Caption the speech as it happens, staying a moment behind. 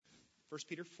1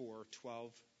 Peter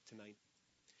 4:12-19.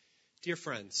 Dear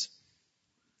friends,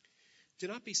 do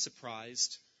not be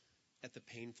surprised at the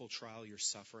painful trial you're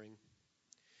suffering,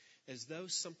 as though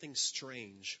something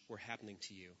strange were happening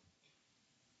to you.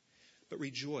 But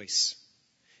rejoice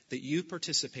that you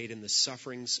participate in the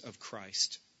sufferings of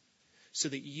Christ, so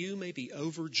that you may be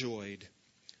overjoyed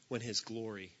when his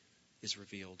glory is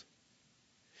revealed.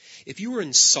 If you were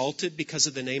insulted because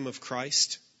of the name of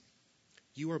Christ,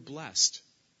 you are blessed,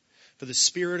 for the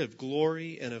Spirit of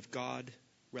glory and of God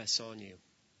rests on you.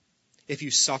 If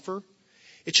you suffer,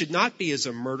 it should not be as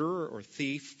a murderer or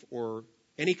thief or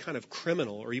any kind of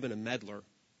criminal or even a meddler.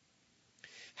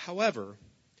 However,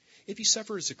 if you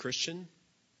suffer as a Christian,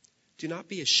 do not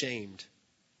be ashamed,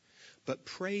 but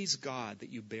praise God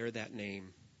that you bear that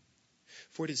name.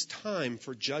 For it is time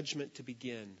for judgment to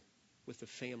begin with the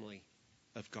family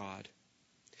of God.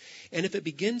 And if it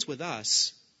begins with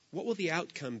us, what will the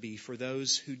outcome be for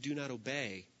those who do not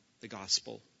obey the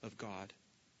gospel of God?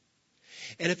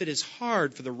 And if it is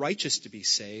hard for the righteous to be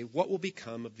saved, what will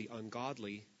become of the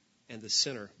ungodly and the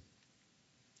sinner?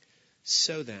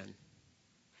 So then,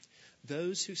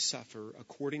 those who suffer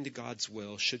according to God's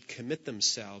will should commit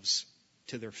themselves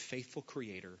to their faithful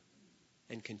Creator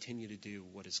and continue to do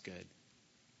what is good.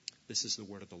 This is the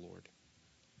word of the Lord.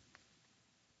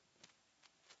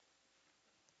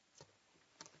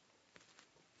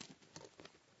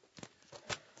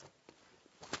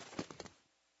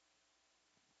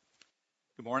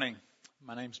 Good morning.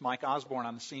 My name's Mike Osborne.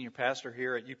 I'm the senior pastor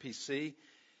here at UPC.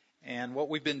 And what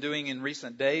we've been doing in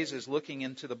recent days is looking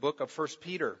into the book of 1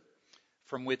 Peter,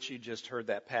 from which you just heard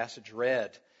that passage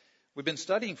read. We've been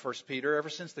studying 1 Peter ever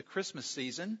since the Christmas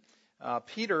season.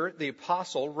 Peter, the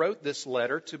apostle, wrote this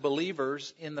letter to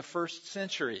believers in the first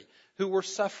century who were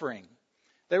suffering.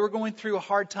 They were going through a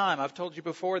hard time. I've told you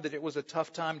before that it was a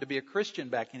tough time to be a Christian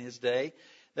back in his day.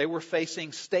 They were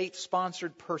facing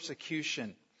state-sponsored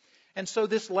persecution. And so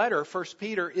this letter, 1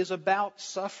 Peter, is about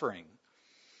suffering.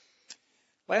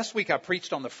 Last week I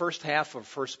preached on the first half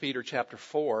of 1 Peter chapter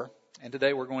 4, and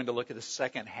today we're going to look at the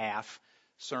second half,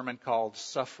 sermon called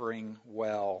Suffering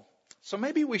Well. So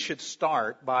maybe we should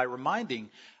start by reminding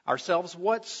ourselves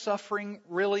what suffering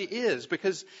really is,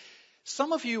 because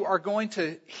some of you are going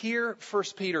to hear 1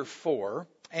 Peter 4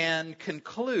 and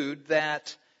conclude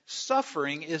that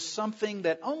suffering is something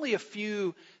that only a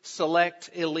few select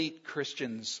elite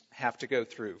Christians have to go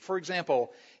through. For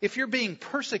example, if you're being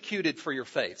persecuted for your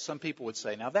faith, some people would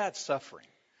say, now that's suffering.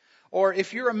 Or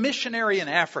if you're a missionary in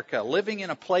Africa living in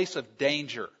a place of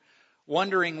danger,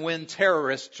 wondering when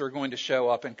terrorists are going to show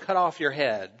up and cut off your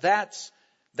head, that's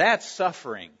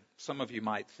suffering, some of you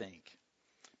might think.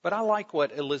 But I like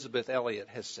what Elisabeth Elliot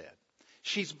has said.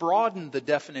 She's broadened the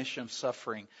definition of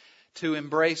suffering to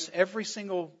embrace every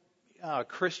single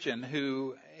Christian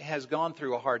who has gone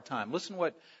through a hard time. Listen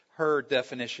what her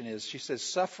definition is. She says,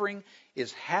 suffering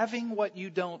is having what you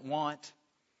don't want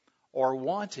or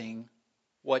wanting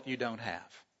what you don't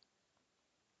have.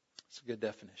 It's a good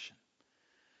definition.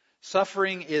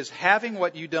 Suffering is having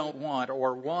what you don't want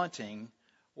or wanting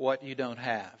what you don't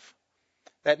have.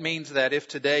 That means that if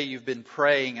today you've been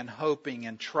praying and hoping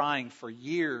and trying for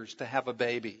years to have a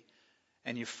baby,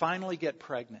 and you finally get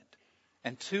pregnant,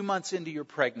 and 2 months into your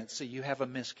pregnancy you have a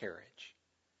miscarriage,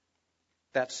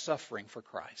 that's suffering for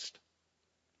Christ.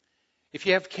 If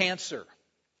you have cancer,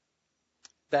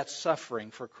 that's suffering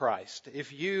for Christ.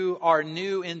 If you are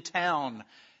new in town,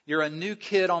 you're a new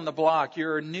kid on the block,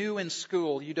 you're new in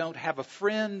school, you don't have a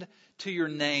friend to your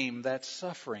name, that's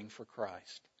suffering for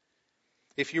Christ.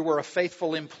 If you were a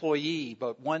faithful employee,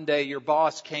 but one day your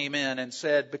boss came in and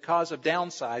said, because of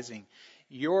downsizing,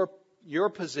 your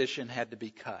position had to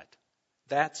be cut,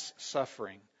 that's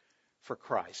suffering for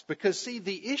Christ. Because see,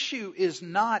 the issue is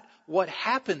not what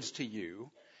happens to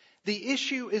you. The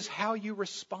issue is how you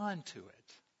respond to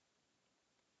it.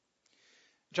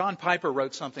 John Piper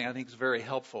wrote something I think is very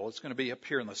helpful. It's going to be up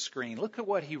here on the screen. Look at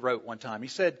what he wrote one time. He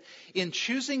said, in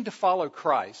choosing to follow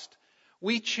Christ,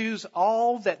 we choose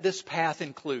all that this path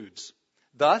includes.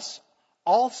 Thus,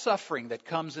 all suffering that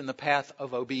comes in the path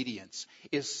of obedience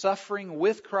is suffering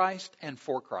with Christ and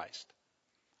for Christ.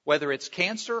 Whether it's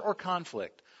cancer or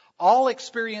conflict, all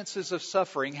experiences of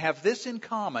suffering have this in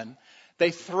common. They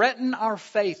threaten our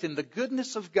faith in the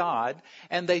goodness of God,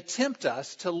 and they tempt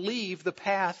us to leave the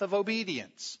path of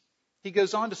obedience. He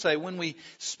goes on to say, when we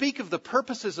speak of the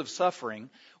purposes of suffering,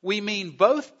 we mean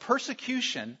both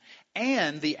persecution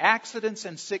and the accidents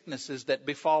and sicknesses that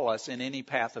befall us in any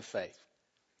path of faith.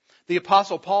 The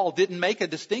Apostle Paul didn't make a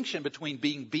distinction between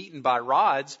being beaten by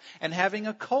rods and having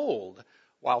a cold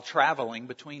while traveling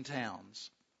between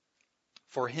towns.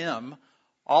 For him,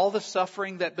 All the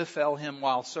suffering that befell him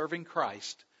while serving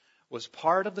Christ was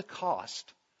part of the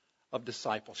cost of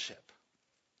discipleship.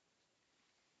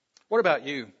 What about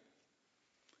you?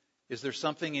 Is there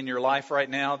something in your life right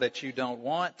now that you don't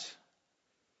want?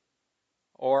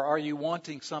 Or are you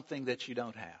wanting something that you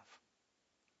don't have?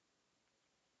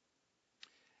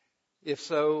 If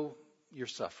so, you're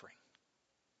suffering.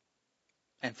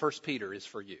 And 1 Peter is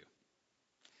for you.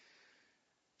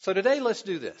 So today let's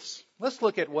do this. Let's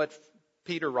look at what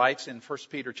Peter writes in 1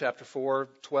 Peter chapter 4,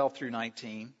 12 through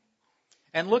 19.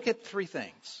 And look at three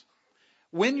things.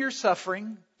 When you're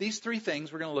suffering, these three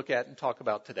things we're going to look at and talk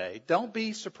about today. Don't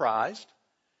be surprised.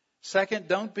 Second,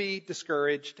 don't be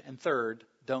discouraged. And third,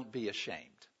 don't be ashamed.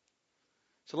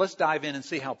 So let's dive in and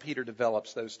see how Peter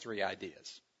develops those three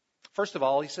ideas. First of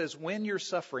all, he says, when you're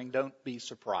suffering, don't be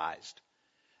surprised.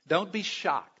 Don't be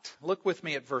shocked. Look with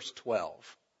me at verse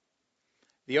 12.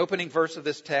 The opening verse of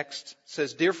this text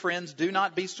says, "Dear friends, do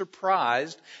not be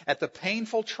surprised at the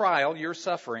painful trial you're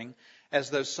suffering, as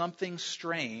though something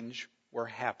strange were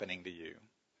happening to you."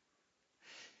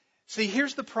 See,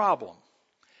 here's the problem.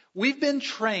 We've been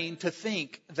trained to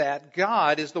think that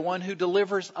God is the one who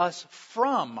delivers us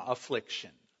from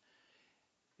affliction.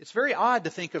 It's very odd to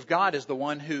think of God as the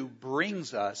one who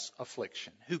brings us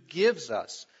affliction, who gives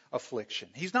us affliction.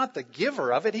 He's not the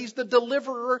giver of it, He's the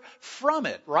deliverer from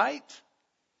it, right?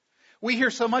 We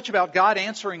hear so much about God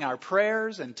answering our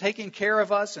prayers and taking care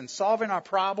of us and solving our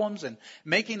problems and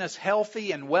making us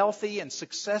healthy and wealthy and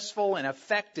successful and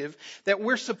effective that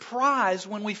we're surprised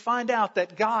when we find out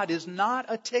that God is not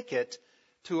a ticket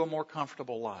to a more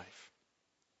comfortable life.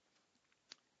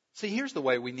 See, here's the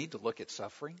way we need to look at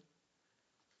suffering.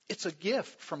 It's a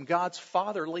gift from God's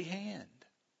fatherly hand.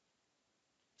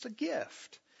 It's a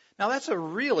gift. Now, that's a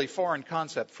really foreign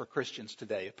concept for Christians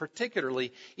today,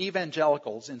 particularly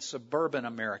evangelicals in suburban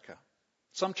America.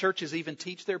 Some churches even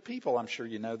teach their people, I'm sure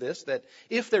you know this, that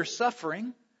if they're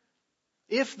suffering,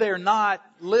 if they're not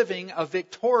living a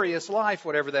victorious life,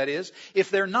 whatever that is,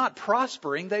 if they're not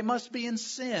prospering, they must be in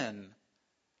sin.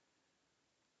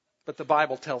 But the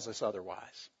Bible tells us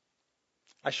otherwise.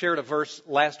 I shared a verse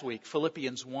last week,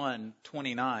 Philippians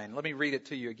 1:29. Let me read it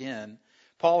to you again.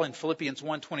 Paul in Philippians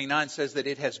 1:29 says that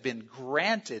it has been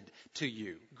granted to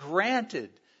you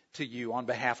on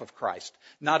behalf of Christ,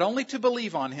 not only to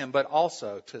believe on Him, but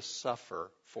also to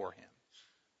suffer for Him.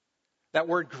 That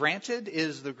word granted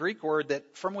is the Greek word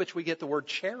from which we get the word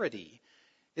charity.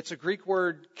 It's a Greek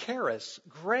word charis,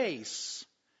 grace,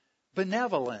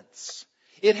 benevolence.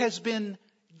 It has been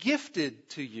gifted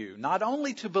to you, not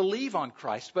only to believe on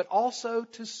Christ, but also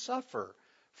to suffer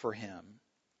for Him.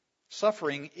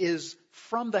 Suffering is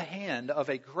from the hand of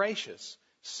a gracious,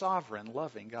 sovereign,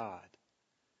 loving God.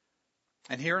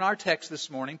 And here in our text this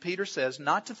morning, Peter says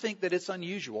not to think that it's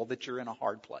unusual that you're in a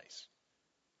hard place.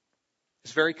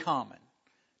 It's very common.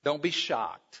 Don't be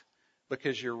shocked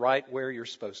because you're right where you're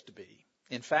supposed to be.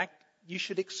 In fact, you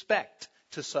should expect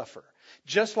to suffer.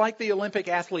 Just like the Olympic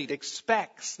athlete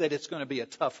expects that it's going to be a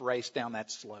tough race down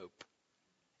that slope.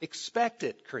 Expect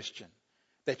it, Christian,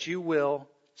 that you will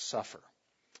suffer.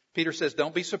 Peter says,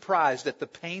 don't be surprised at the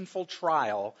painful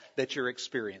trial that you're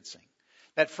experiencing.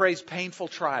 That phrase, painful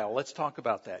trial, let's talk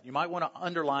about that. You might want to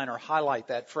underline or highlight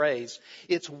that phrase.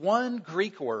 It's one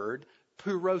Greek word,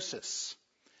 purosis.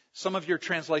 Some of your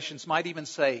translations might even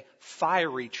say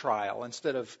fiery trial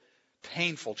instead of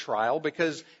painful trial,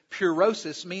 because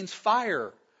purosis means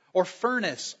fire or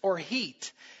furnace or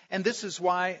heat. And this is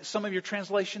why some of your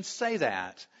translations say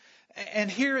that.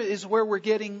 And here is where we're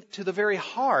getting to the very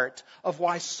heart of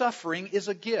why suffering is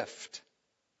a gift.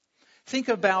 Think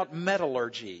about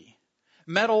metallurgy.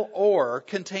 Metal ore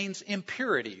contains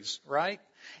impurities, right?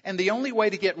 And the only way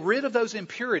to get rid of those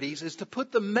impurities is to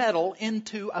put the metal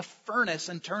into a furnace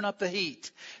and turn up the heat.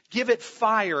 Give it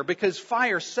fire, because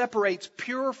fire separates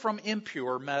pure from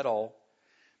impure metal.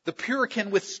 The pure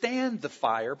can withstand the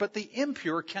fire, but the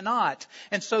impure cannot.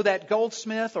 And so that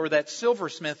goldsmith or that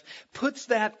silversmith puts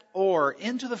that ore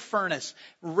into the furnace,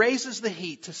 raises the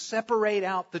heat to separate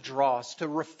out the dross, to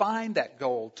refine that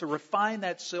gold, to refine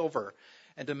that silver,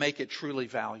 and to make it truly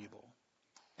valuable.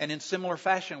 And in similar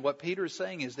fashion, what Peter is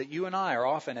saying is that you and I are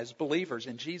often, as believers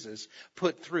in Jesus,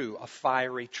 put through a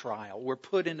fiery trial. We're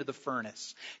put into the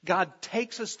furnace. God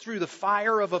takes us through the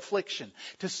fire of affliction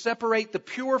to separate the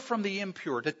pure from the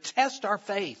impure, to test our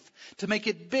faith, to make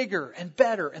it bigger and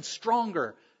better and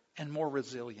stronger and more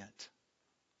resilient.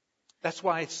 That's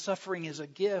why suffering is a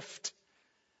gift.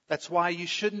 That's why you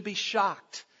shouldn't be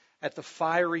shocked at the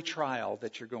fiery trial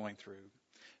that you're going through.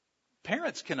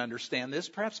 Parents can understand this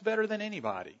perhaps better than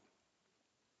anybody.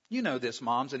 You know this,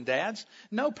 moms and dads.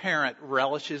 No parent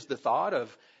relishes the thought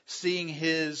of seeing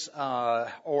his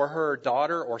or her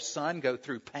daughter or son go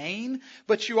through pain.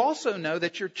 But you also know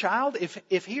that your child,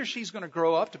 if he or she's going to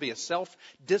grow up to be a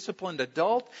self-disciplined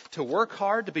adult, to work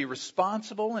hard, to be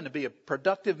responsible, and to be a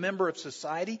productive member of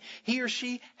society, he or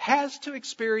she has to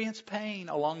experience pain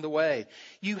along the way.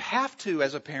 You have to,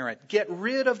 as a parent, get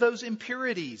rid of those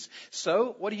impurities.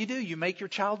 So what do? You make your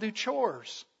child do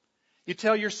chores. You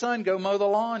tell your son, go mow the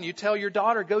lawn. You tell your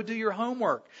daughter, go do your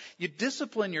homework. You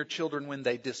discipline your children when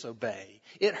they disobey.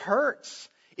 It hurts.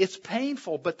 It's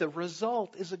painful, but the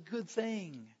result is a good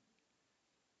thing.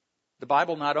 The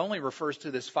Bible not only refers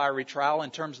to this fiery trial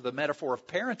in terms of the metaphor of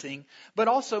parenting, but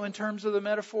also in terms of the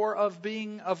metaphor of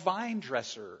being a vine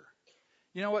dresser.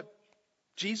 You know what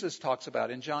Jesus talks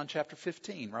about in John chapter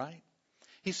 15, right?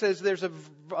 He says there's a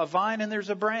vine and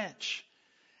there's a branch.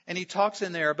 And he talks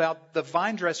in there about the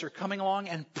vine dresser coming along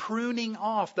and pruning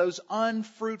off those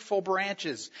unfruitful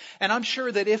branches. And I'm sure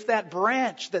that if that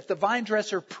branch that the vine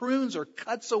dresser prunes or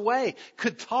cuts away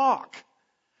could talk,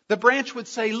 the branch would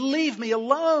say, leave me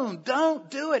alone.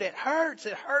 Don't do it. It hurts.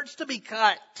 It hurts to be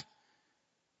cut.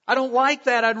 I don't like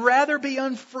that. I'd rather be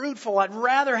unfruitful. I'd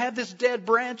rather have this dead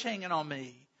branch hanging on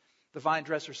me. The vine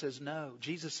dresser says no.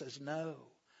 Jesus says no.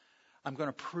 I'm going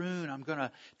to prune. I'm going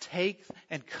to take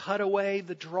and cut away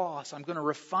the dross. I'm going to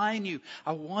refine you.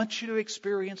 I want you to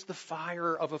experience the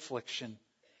fire of affliction.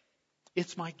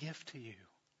 It's my gift to you.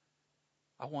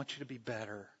 I want you to be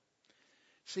better.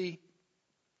 See,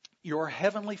 your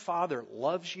Heavenly Father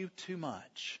loves you too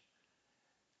much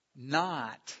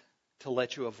not to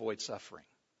let you avoid suffering.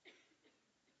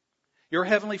 Your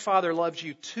Heavenly Father loves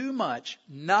you too much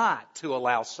not to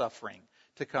allow suffering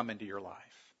to come into your life.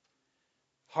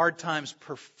 Hard times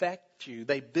perfect you.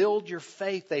 They build your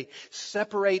faith. They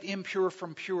separate impure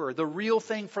from pure, the real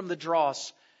thing from the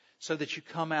dross, so that you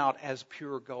come out as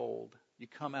pure gold. You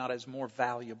come out as more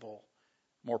valuable,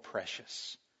 more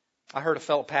precious. I heard a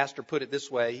fellow pastor put it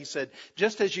this way. He said,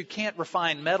 just as you can't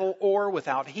refine metal ore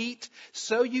without heat,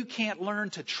 so you can't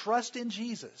learn to trust in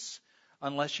Jesus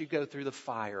unless you go through the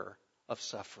fire of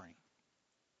suffering.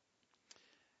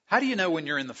 How do you know when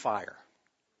you're in the fire?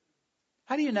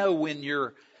 How do you know when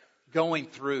you're going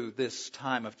through this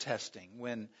time of testing,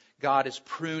 when God is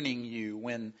pruning you,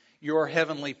 when your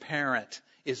heavenly parent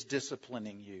is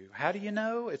disciplining you? How do you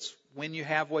know? It's when you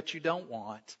have what you don't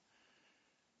want.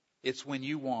 It's when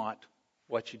you want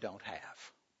what you don't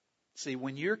have. See,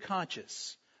 when you're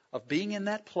conscious of being in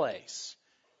that place,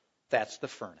 that's the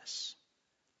furnace.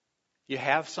 You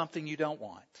have something you don't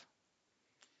want.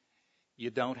 You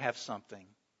don't have something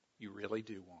you really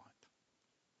do want.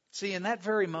 See, in that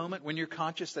very moment, when you're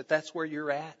conscious that that's where you're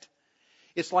at,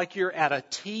 it's like you're at a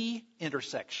T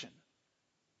intersection.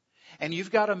 And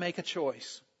you've got to make a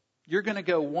choice. You're going to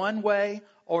go one way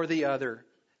or the other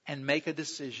and make a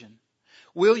decision.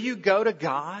 Will you go to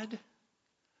God?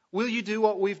 Will you do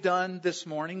what we've done this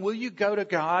morning? Will you go to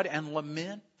God and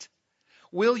lament?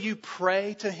 Will you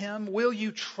pray to Him? Will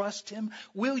you trust Him?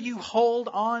 Will you hold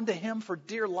on to Him for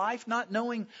dear life, not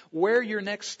knowing where your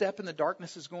next step in the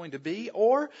darkness is going to be?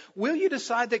 Or will you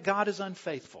decide that God is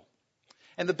unfaithful?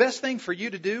 And the best thing for you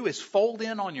to do is fold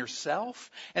in on yourself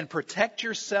and protect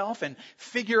yourself and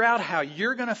figure out how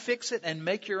you're going to fix it and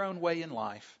make your own way in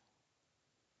life.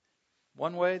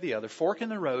 One way or the other. Fork in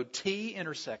the road, T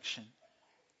intersection.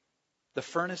 The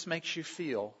furnace makes you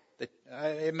feel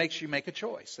it makes you make a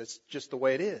choice. That's just the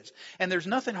way it is. And there's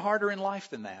nothing harder in life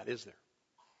than that, is there?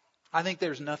 I think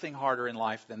there's nothing harder in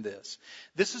life than this.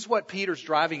 This is what Peter's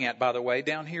driving at, by the way,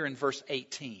 down here in verse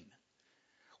 18.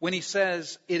 When he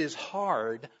says, it is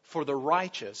hard for the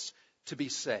righteous to be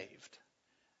saved.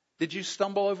 Did you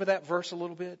stumble over that verse a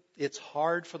little bit? It's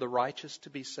hard for the righteous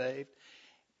to be saved.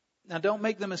 Now, don't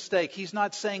make the mistake. He's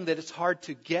not saying that it's hard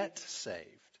to get saved.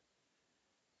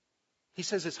 He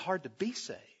says it's hard to be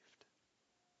saved.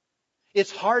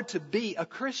 It's hard to be a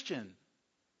Christian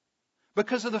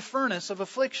because of the furnace of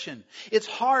affliction. It's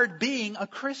hard being a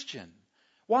Christian.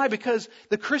 Why? Because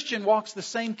the Christian walks the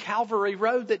same Calvary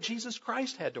road that Jesus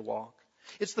Christ had to walk.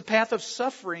 It's the path of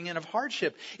suffering and of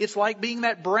hardship. It's like being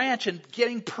that branch and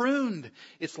getting pruned.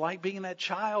 It's like being that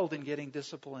child and getting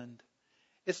disciplined.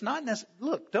 It's not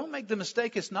look, don't make the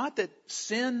mistake. It's not that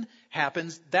sin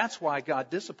happens. That's why God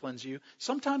disciplines you.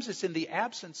 Sometimes it's in the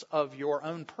absence of your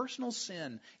own personal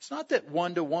sin. It's not that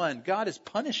one-to-one. God is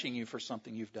punishing you for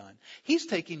something you've done. He's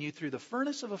taking you through the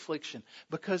furnace of affliction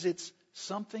because it's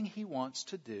something He wants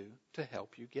to do to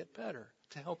help you get better,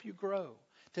 to help you grow,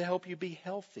 to help you be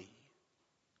healthy.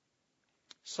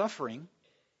 Suffering,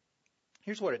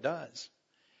 here's what it does.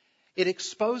 It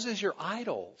exposes your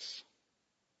idols.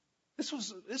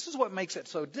 This is what makes it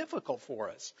so difficult for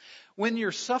us. When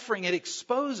you're suffering, it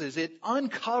exposes, it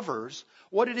uncovers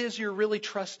what it is you're really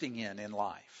trusting in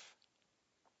life.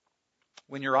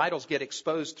 When your idols get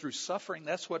exposed through suffering,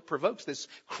 that's what provokes this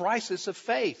crisis of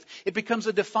faith. It becomes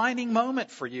a defining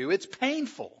moment for you. It's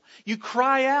painful. You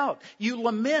cry out. You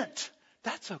lament.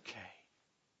 That's okay.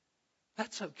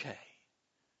 That's okay.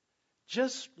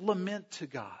 Just lament to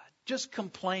God. Just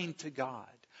complain to God.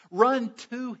 Run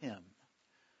to Him,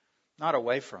 not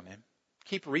away from Him.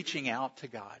 Keep reaching out to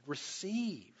God.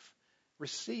 Receive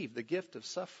the gift of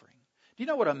suffering. Do you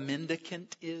know what a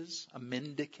mendicant is? A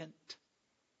mendicant?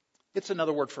 It's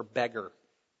another word for beggar.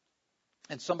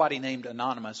 And somebody named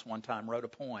Anonymous one time wrote a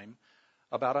poem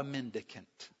about a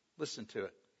mendicant. Listen to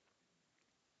it.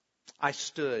 I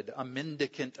stood, a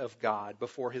mendicant of God,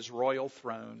 before His royal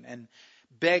throne and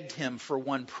begged Him for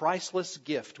one priceless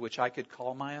gift which I could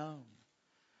call my own.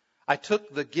 I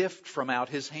took the gift from out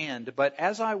His hand, but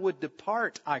as I would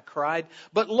depart, I cried,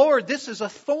 "But Lord, this is a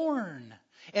thorn,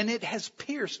 and it has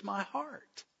pierced my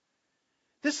heart.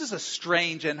 This is a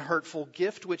strange and hurtful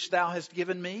gift which Thou hast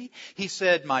given me." He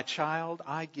said, "My child,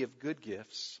 I give good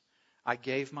gifts. I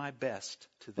gave my best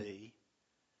to thee."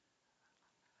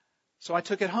 So I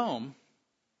took it home,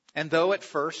 and though at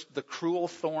first the cruel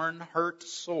thorn hurt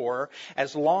sore,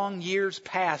 as long years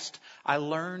passed, I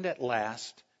learned at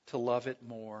last to love it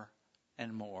more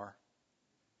and more.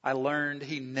 I learned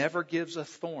He never gives a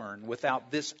thorn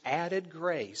without this added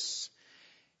grace.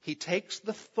 He takes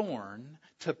the thorn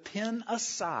to pin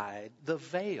aside the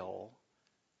veil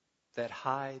that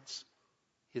hides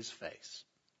His face.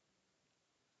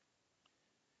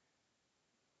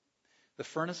 The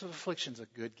furnace of affliction is a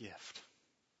good gift.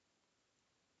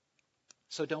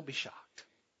 So don't be shocked.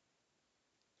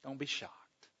 Don't be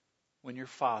shocked when your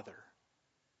Father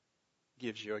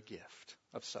gives you a gift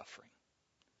of suffering.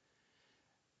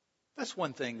 That's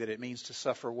one thing that it means to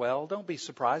suffer well. Don't be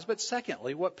surprised. But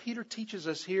secondly, what Peter teaches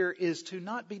us here is to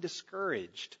not be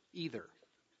discouraged either.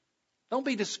 Don't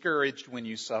be discouraged when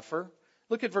you suffer.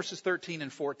 Look at verses 13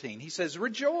 and 14. He says,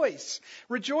 "Rejoice.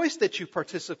 Rejoice that you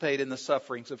participate in the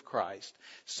sufferings of Christ,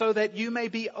 so that you may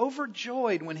be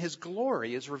overjoyed when His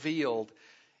glory is revealed.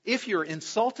 If you're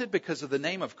insulted because of the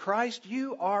name of Christ,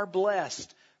 you are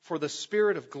blessed, for the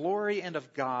Spirit of glory and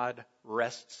of God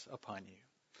rests upon you."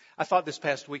 I thought this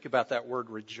past week about that word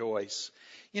rejoice.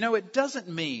 You know, it doesn't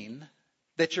mean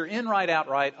that you're in right,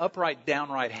 outright, upright,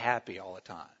 downright happy all the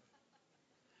time.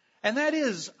 And that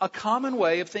is a common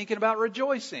way of thinking about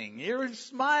rejoicing. You're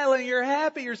smiling, you're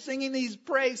happy, you're singing these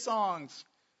praise songs.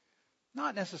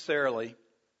 Not necessarily.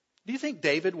 Do you think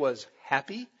David was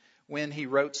happy when he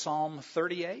wrote Psalm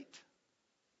 38?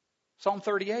 Psalm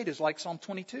 38 is like Psalm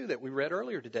 22 that we read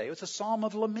earlier today. It's a psalm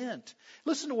of lament.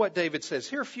 Listen to what David says.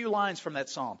 Here are a few lines from that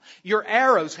psalm. "Your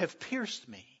arrows have pierced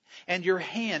me, and your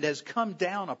hand has come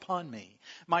down upon me.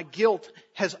 My guilt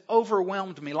has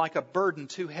overwhelmed me like a burden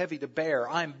too heavy to bear.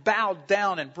 I am bowed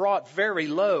down and brought very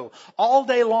low. All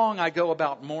day long I go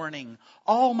about mourning.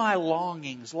 All my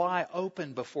longings lie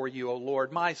open before you, O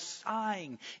Lord. My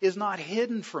sighing is not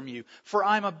hidden from you, for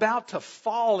I am about to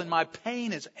fall, and my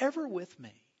pain is ever with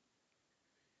me."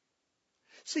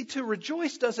 See, to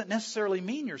rejoice doesn't necessarily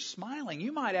mean you're smiling.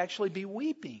 You might actually be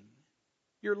weeping.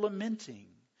 You're lamenting.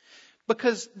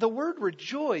 Because the word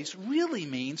rejoice really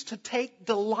means to take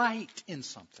delight in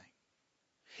something.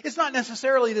 It's not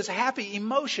necessarily this happy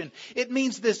emotion. It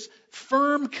means this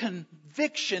firm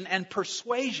conviction and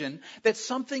persuasion that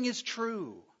something is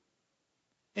true.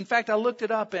 In fact, I looked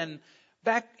it up, and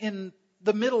back in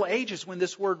the Middle Ages, when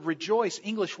this word rejoice,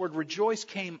 English word rejoice,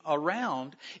 came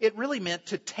around, it really meant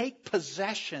to take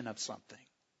possession of something.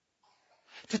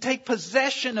 To take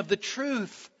possession of the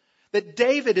truth that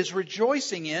David is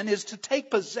rejoicing in is to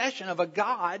take possession of a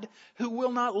God who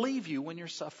will not leave you when you're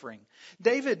suffering.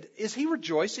 David, is he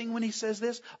rejoicing when he says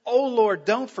this? "O Lord,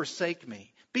 don't forsake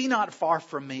me. Be not far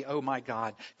from me, O my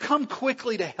God. Come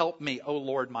quickly to help me, O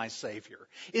Lord, my Savior."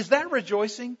 Is that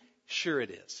rejoicing? Sure it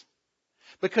is.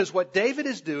 Because what David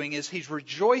is doing is he's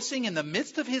rejoicing in the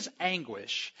midst of his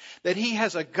anguish that he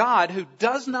has a God who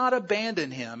does not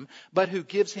abandon him, but who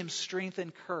gives him strength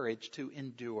and courage to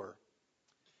endure.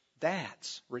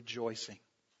 That's rejoicing.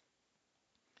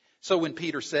 So when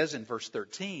Peter says in verse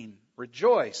 13,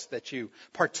 "Rejoice that you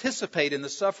participate in the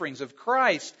sufferings of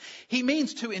Christ," he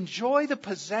means to enjoy the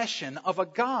possession of a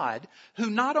God who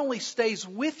not only stays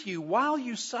with you while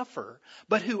you suffer,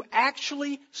 but who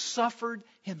actually suffered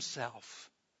Himself.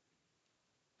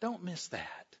 Don't miss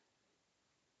that.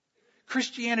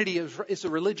 Christianity is a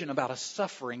religion about a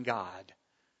suffering God.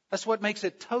 That's what makes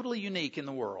it totally unique in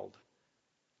the world.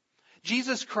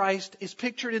 Jesus Christ is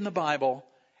pictured in the Bible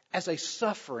as a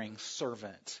suffering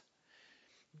servant.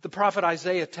 The prophet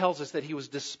Isaiah tells us that he was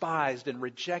despised and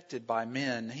rejected by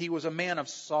men. He was a man of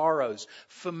sorrows,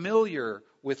 familiar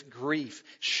with grief.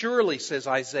 Surely, says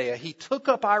Isaiah, he took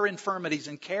up our infirmities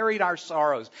and carried our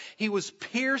sorrows. He was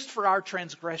pierced for our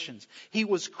transgressions. He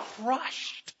was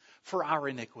crushed for our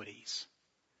iniquities.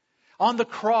 On the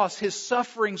cross, his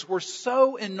sufferings were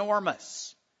so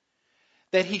enormous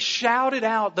that he shouted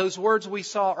out those words we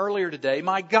saw earlier today,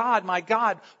 my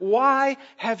God, why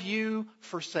have you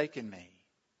forsaken me?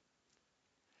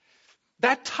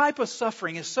 That type of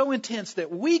suffering is so intense that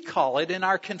we call it in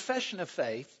our confession of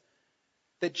faith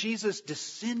that Jesus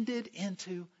descended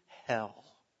into hell.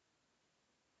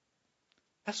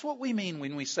 That's what we mean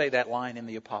when we say that line in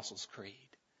the Apostles' Creed.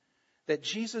 That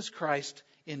Jesus Christ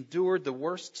endured the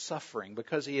worst suffering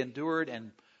because he endured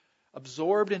and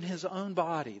absorbed in his own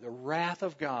body the wrath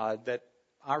of God that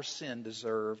our sin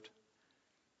deserved.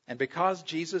 And because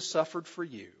Jesus suffered for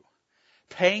you,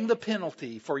 paying the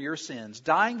penalty for your sins,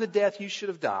 dying the death you should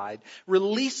have died,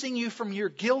 releasing you from your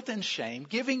guilt and shame,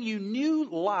 giving you new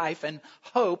life and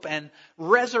hope and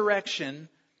resurrection,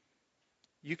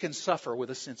 you can suffer with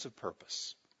a sense of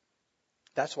purpose.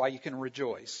 That's why you can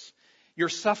rejoice. Your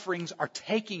sufferings are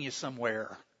taking you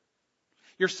somewhere.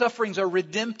 Your sufferings are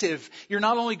redemptive. You're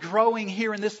not only growing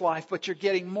here in this life, but you're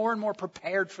getting more and more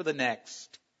prepared for the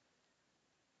next.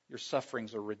 Your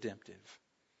sufferings are redemptive.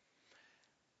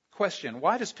 Question,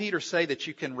 why does Peter say that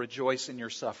you can rejoice in your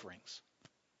sufferings?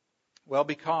 Well,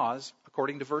 because,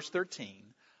 according to verse 13,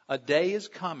 a day is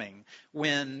coming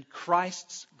when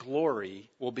Christ's glory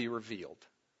will be revealed.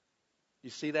 You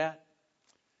see that?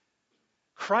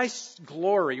 Christ's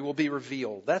glory will be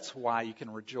revealed. That's why you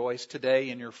can rejoice today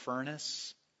in your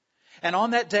furnace. And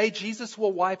on that day, Jesus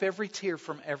will wipe every tear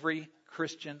from every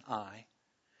Christian eye.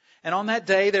 And on that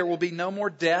day, there will be no more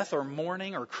death or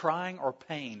mourning or crying or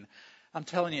pain. I'm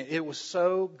telling you, it was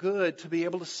so good to be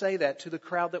able to say that to the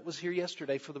crowd that was here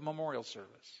yesterday for the memorial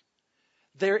service.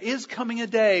 There is coming a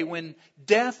day when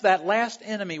death, that last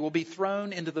enemy, will be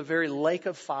thrown into the very lake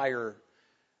of fire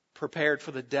prepared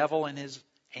for the devil and his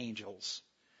angels.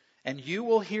 And you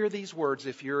will hear these words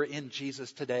if you're in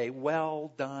Jesus today.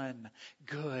 Well done,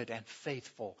 good and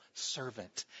faithful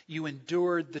servant. You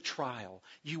endured the trial.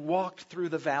 You walked through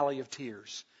the valley of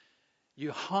tears.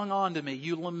 You hung on to me.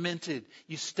 You lamented.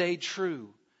 You stayed true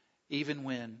even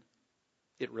when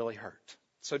it really hurt.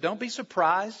 So don't be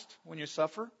surprised when you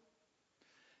suffer.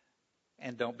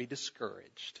 And don't be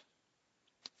discouraged.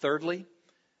 Thirdly,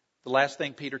 the last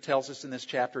thing Peter tells us in this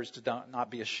chapter is to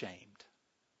not be ashamed.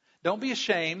 Don't be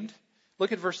ashamed.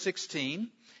 Look at verse 16.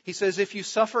 He says, if you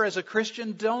suffer as a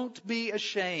Christian, don't be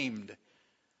ashamed,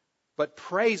 but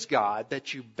praise God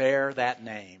that you bear that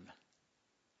name.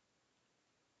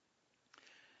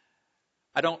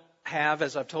 I don't have,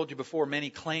 as I've told you before,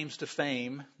 many claims to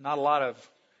fame, not a lot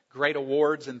of great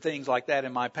awards and things like that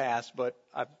in my past, but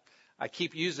I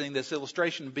keep using this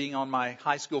illustration of being on my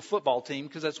high school football team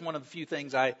because that's one of the few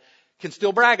things I can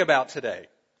still brag about today.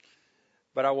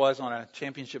 But I was on a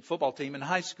championship football team in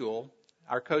high school.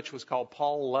 Our coach was called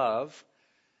Paul Love,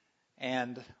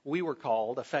 and we were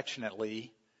called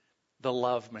affectionately the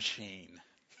Love Machine.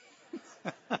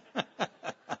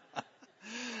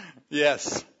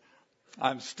 Yes,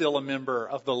 I'm still a member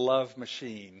of the Love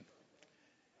Machine.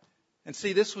 And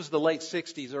see, this was the late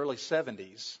 60s, early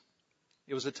 70s.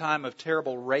 It was a time of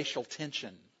terrible racial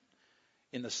tension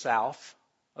in the South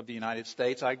of the United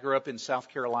States. I grew up in South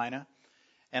Carolina.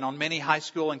 And on many high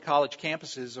school and college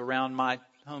campuses around my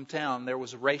hometown, there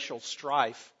was racial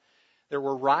strife. There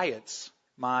were riots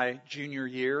my junior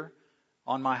year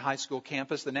on my high school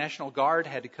campus. The National Guard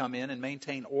had to come in and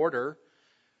maintain order.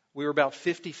 We were about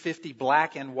 50-50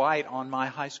 black and white on my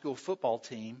high school football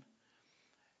team.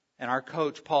 And our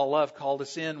coach, Paul Love, called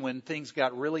us in when things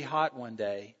got really hot one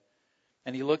day.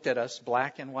 And he looked at us,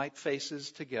 black and white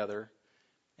faces together,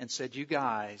 and said, you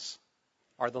guys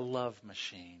are the Love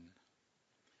Machine.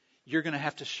 You're going to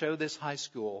have to show this high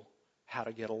school how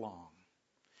to get along.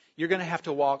 You're going to have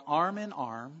to walk arm in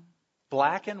arm,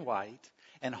 black and white,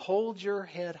 and hold your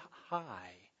head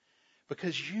high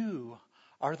because you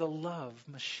are the Love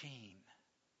Machine.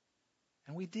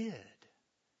 And we did.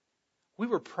 We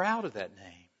were proud of that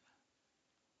name.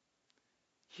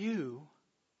 You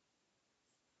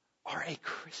are a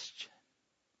Christian.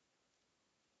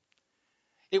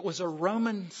 It was a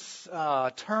Roman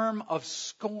term of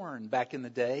scorn back in the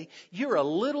day. You're a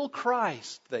little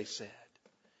Christ, they said.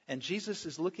 And Jesus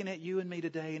is looking at you and me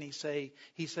today and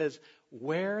he says,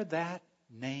 wear that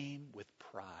name with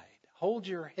pride. Hold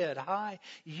your head high.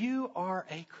 You are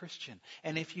a Christian.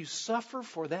 And if you suffer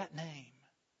for that name,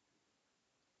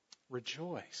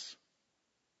 rejoice.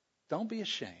 Don't be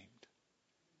ashamed.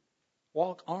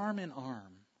 Walk arm in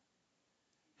arm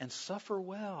and suffer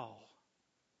well.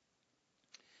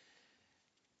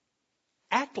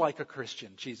 Act like a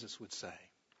Christian, Jesus would say.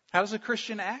 How does a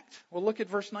Christian act? Well, look at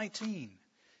verse 19.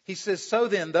 He says, so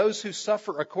then, those who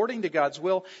suffer according to God's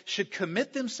will should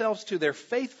commit themselves to their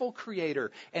faithful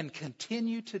Creator and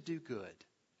continue to do good.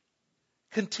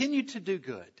 Continue to do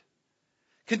good.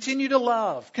 Continue to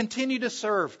love. Continue to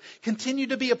serve. Continue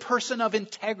to be a person of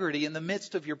integrity in the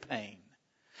midst of your pain.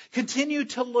 Continue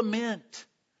to lament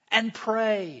and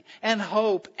pray and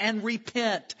hope and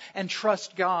repent and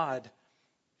trust God.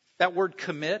 That word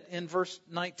commit in verse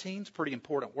 19 is a pretty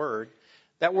important word.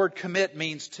 That word commit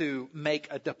means to make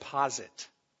a deposit.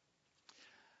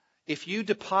 If you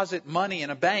deposit money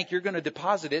in a bank, you're going to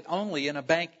deposit it only in a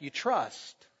bank you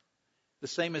trust. The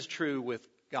same is true with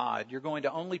God. You're going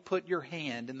to only put your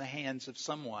hand in the hands of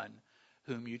someone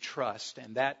whom you trust.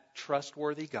 And that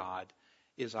trustworthy God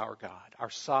is our God, our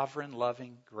sovereign,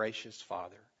 loving, gracious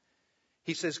Father.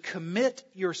 He says, commit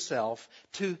yourself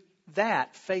to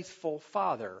that faithful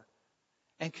Father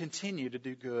and continue to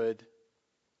do good.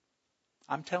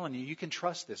 I'm telling you, you can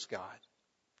trust this God.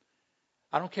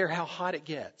 I don't care how hot it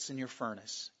gets in your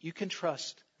furnace. You can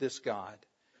trust this God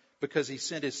because He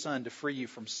sent His Son to free you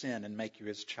from sin and make you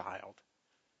His child.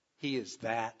 He is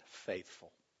that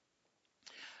faithful.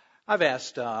 I've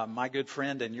asked my good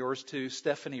friend and yours too,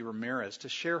 Stephanie Ramirez, to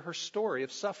share her story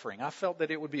of suffering. I felt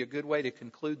that it would be a good way to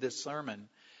conclude this sermon,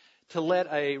 to let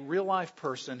a real-life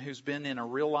person who's been in a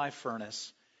real-life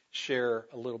furnace share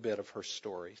a little bit of her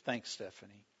story. Thanks,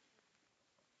 Stephanie.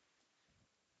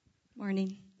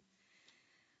 Morning.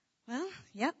 Well,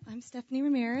 I'm Stephanie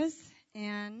Ramirez,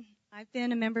 and I've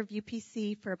been a member of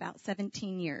UPC for about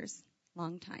 17 years,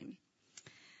 long time.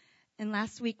 And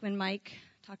last week when Mike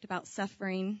talked about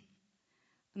suffering,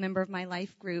 a member of my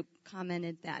life group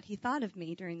commented that he thought of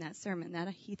me during that sermon, that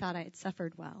he thought I had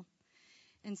suffered well.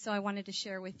 And so I wanted to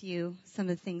share with you some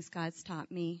of the things God's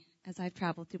taught me as I've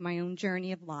traveled through my own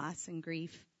journey of loss and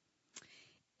grief.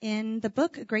 In the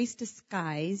book Grace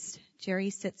Disguised, Jerry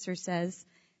Sitzer says,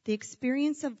 the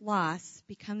experience of loss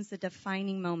becomes the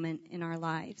defining moment in our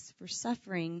lives, for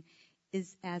suffering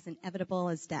is as inevitable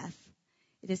as death.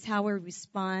 It is how we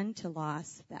respond to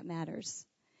loss that matters.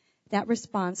 That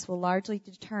response will largely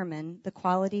determine the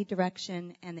quality,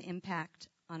 direction, and the impact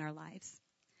on our lives.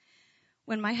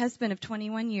 When my husband of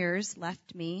 21 years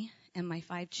left me and my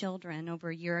 5 children over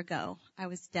a year ago, I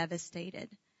was devastated.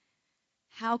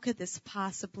 How could this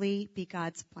possibly be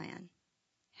God's plan?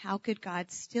 How could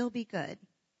God still be good?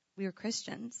 We were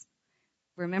Christians.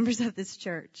 We're members of this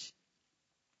church.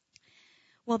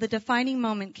 Well, the defining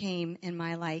moment came in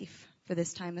my life for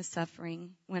this time of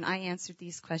suffering when I answered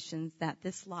these questions, that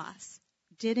this loss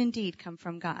did indeed come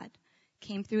from God,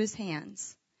 came through His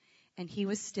hands, and He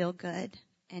was still good,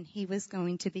 and He was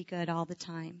going to be good all the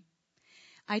time.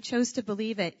 I chose to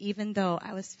believe it even though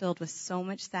I was filled with so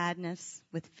much sadness,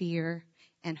 with fear,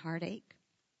 and heartache.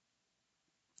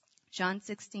 John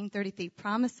 16:33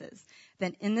 promises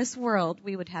that in this world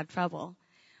we would have trouble.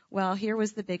 Well, here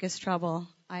was the biggest trouble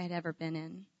I had ever been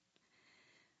in.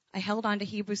 I held on to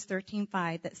Hebrews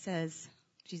 13:5 that says,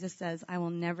 Jesus says, I will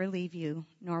never leave you,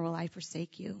 nor will I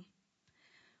forsake you.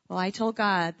 Well, I told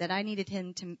God that I needed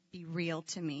Him to be real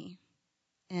to me.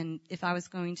 And if I was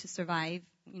going to survive,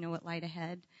 what lied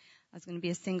ahead, I was going to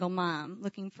be a single mom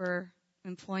looking for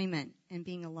employment and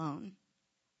being alone.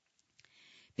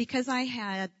 Because I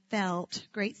had felt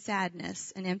great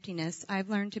sadness and emptiness, I've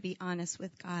learned to be honest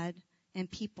with God and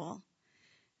people.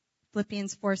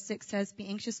 Philippians 4:6 says, be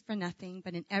anxious for nothing,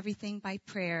 but in everything by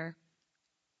prayer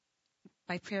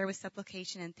with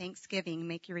supplication and thanksgiving,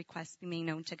 make your requests be made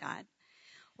known to God.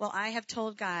 Well, I have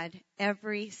told God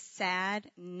every sad,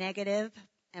 negative,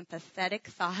 and pathetic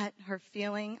thought or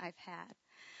feeling I've had.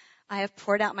 I have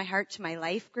poured out my heart to my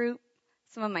life group,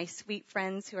 some of my sweet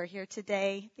friends who are here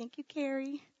today. Thank you,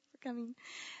 Carrie, for coming.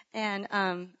 And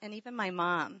even my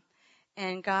mom.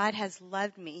 And God has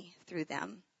loved me through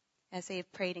them as they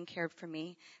have prayed and cared for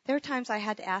me. There are times I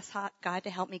had to ask God to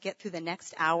help me get through the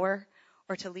next hour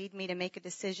or to lead me to make a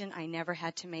decision I never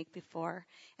had to make before.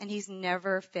 And He's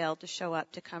never failed to show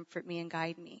up to comfort me and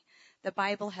guide me. The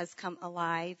Bible has come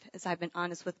alive as I've been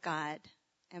honest with God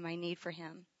and my need for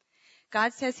Him.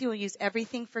 God says He will use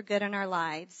everything for good in our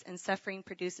lives, and suffering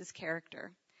produces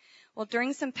character. Well,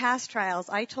 during some past trials,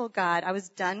 I told God I was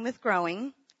done with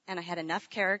growing and I had enough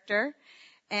character,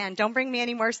 and don't bring me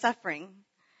any more suffering.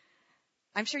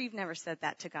 I'm sure you've never said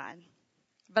that to God,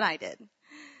 but I did.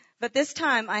 But this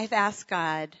time I've asked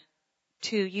God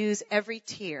to use every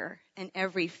tear and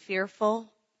every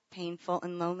fearful, painful,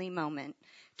 and lonely moment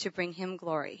to bring him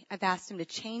glory. I've asked him to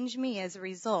change me as a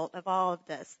result of all of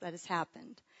this that has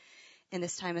happened in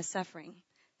this time of suffering.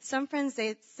 Some friends,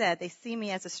 they said they see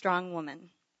me as a strong woman,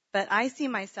 but I see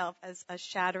myself as a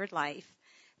shattered life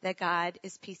that God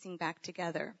is piecing back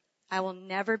together. I will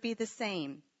never be the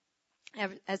same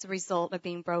as a result of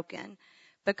being broken,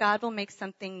 but God will make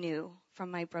something new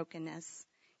from my brokenness.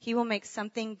 He will make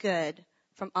something good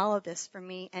from all of this for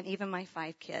me and even my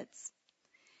 5 kids.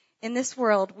 In this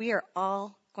world, we are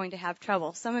all going to have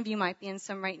trouble. Some of you might be in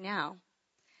some right now.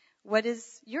 What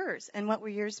is yours, and what will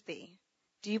yours be?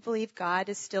 Do you believe God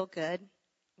is still good?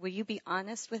 Will you be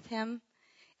honest with him?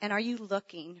 And are you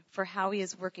looking for how he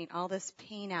is working all this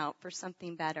pain out for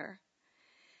something better?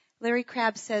 Larry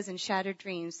Crabb says in Shattered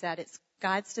Dreams that it's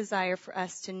God's desire for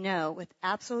us to know with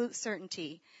absolute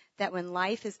certainty that when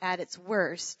life is at its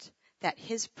worst, that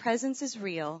his presence is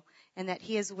real and that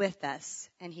he is with us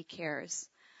and he cares.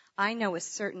 I know with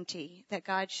certainty that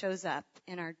God shows up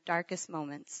in our darkest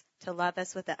moments to love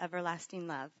us with an everlasting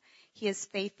love. He is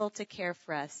faithful to care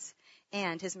for us,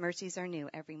 and his mercies are new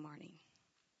every morning.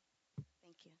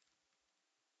 Thank you.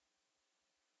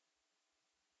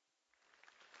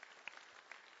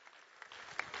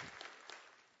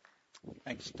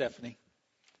 Thanks, Stephanie.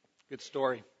 Good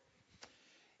story.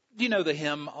 Do you know the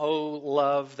hymn, "Oh,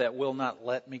 Love That Will Not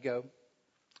Let Me Go"?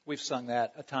 We've sung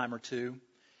that a time or two.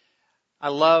 I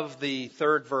love the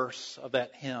 3rd verse of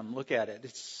that hymn. Look at it.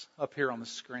 It's up here on the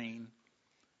screen.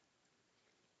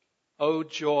 "O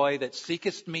joy that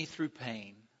seekest me through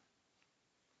pain."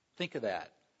 Think of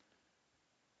that.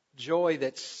 Joy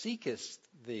that seekest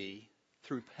thee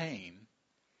through pain.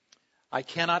 I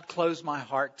cannot close my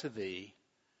heart to thee.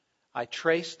 I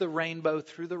trace the rainbow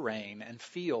through the rain and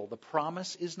feel the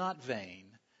promise is not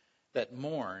vain that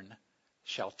morn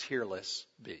shall tearless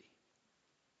be.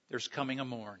 There's coming a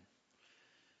morn.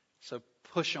 So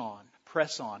push on,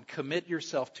 press on, commit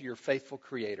yourself to your faithful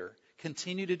Creator.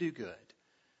 Continue to do good.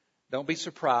 Don't be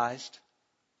surprised.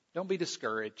 Don't be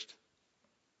discouraged.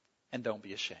 And don't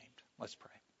be ashamed. Let's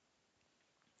pray.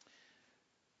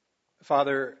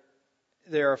 Father,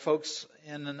 there are folks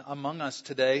among us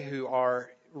today who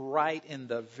are right in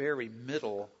the very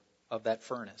middle of that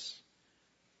furnace.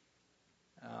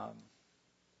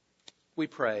 We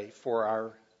pray for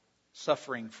our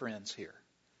suffering friends here.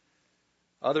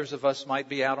 Others of us might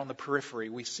be out on the periphery.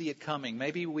 We see it coming.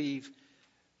 Maybe we've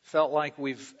felt like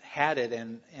we've had it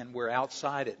and we're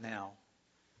outside it now.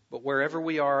 But wherever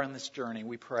we are on this journey,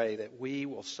 we pray that we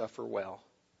will suffer well.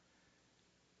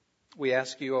 We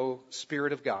ask you, O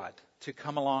Spirit of God, to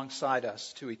come alongside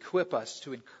us, to equip us,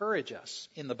 to encourage us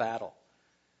in the battle.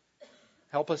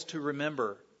 Help us to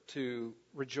remember to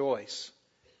rejoice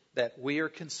that we are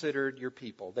considered your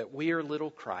people, that we are little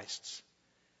Christs.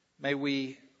 May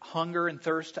we hunger and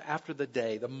thirst after the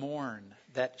day, the morn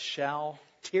that shall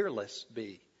tearless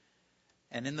be.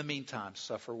 And in the meantime,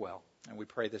 suffer well. And we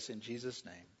pray this in Jesus'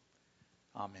 name.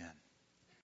 Amen.